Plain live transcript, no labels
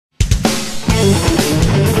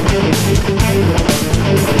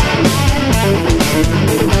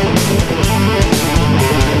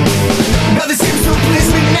Nothing seems to please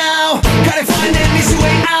me now. Gotta find an easy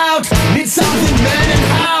way out. Need something, man, and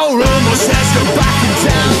how? Rumor says you're backing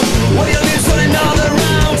down. What your lips on another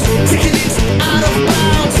round. Taking it out of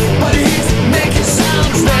bounds. But it's making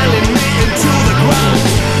sounds, nailing me into the ground.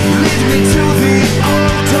 Lead me to the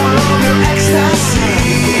altar of your ecstasy.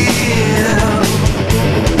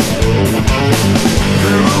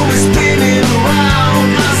 The room is spinning around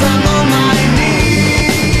as I'm on my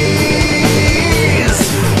knees.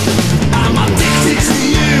 I'm addicted to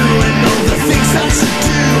you and all the things that you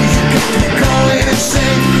do. You got me going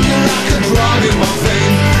insane. You're like a drug in my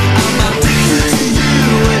vein. I'm addicted to you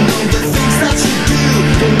and all the things that you do.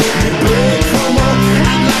 Don't make me break for more.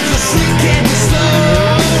 I'm like a sweet candy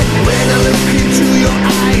slow. When I look into your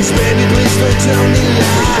eyes, baby, please don't tell me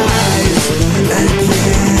lies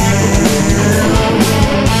again.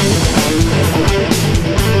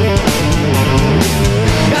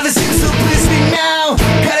 Nothing seems to please me now.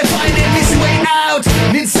 Gotta find an easy way out.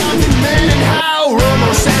 Need something, man, and how?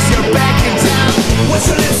 Rumor says you're backing down. What's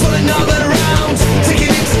your lips on another round?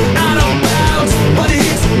 Taking it out of bounds. But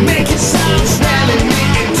it's making sounds, nailing me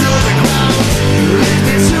into the ground. Lead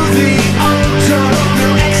me to the altar of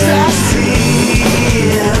your ecstasy.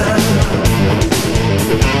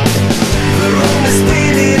 The room is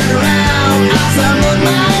spinning around as I'm on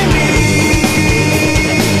my knees.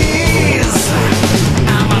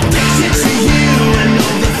 I'm addicted to you and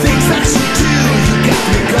all the things that you do. You got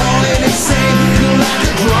me going insane. You're like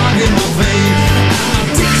a drug in my vein. I'm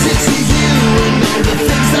addicted to you and all the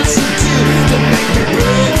things that you do. Don't make me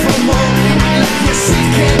break for more. I like your sweet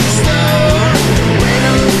candy store. When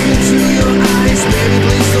I look into your eyes, baby,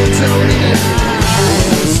 please don't tell me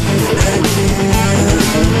lies again.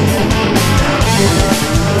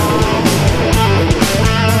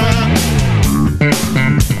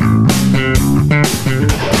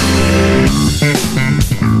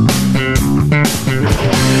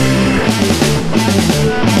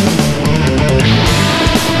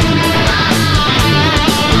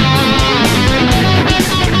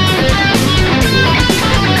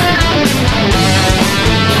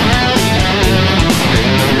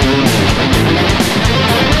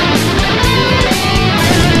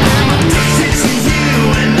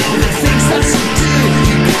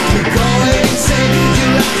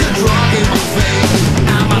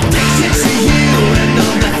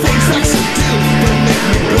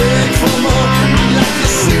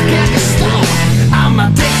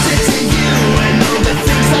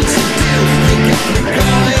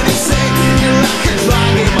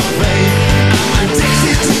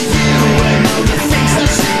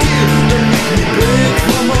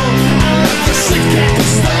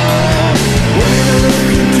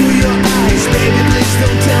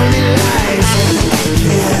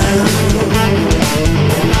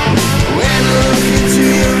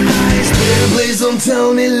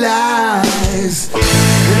 Tell me lies.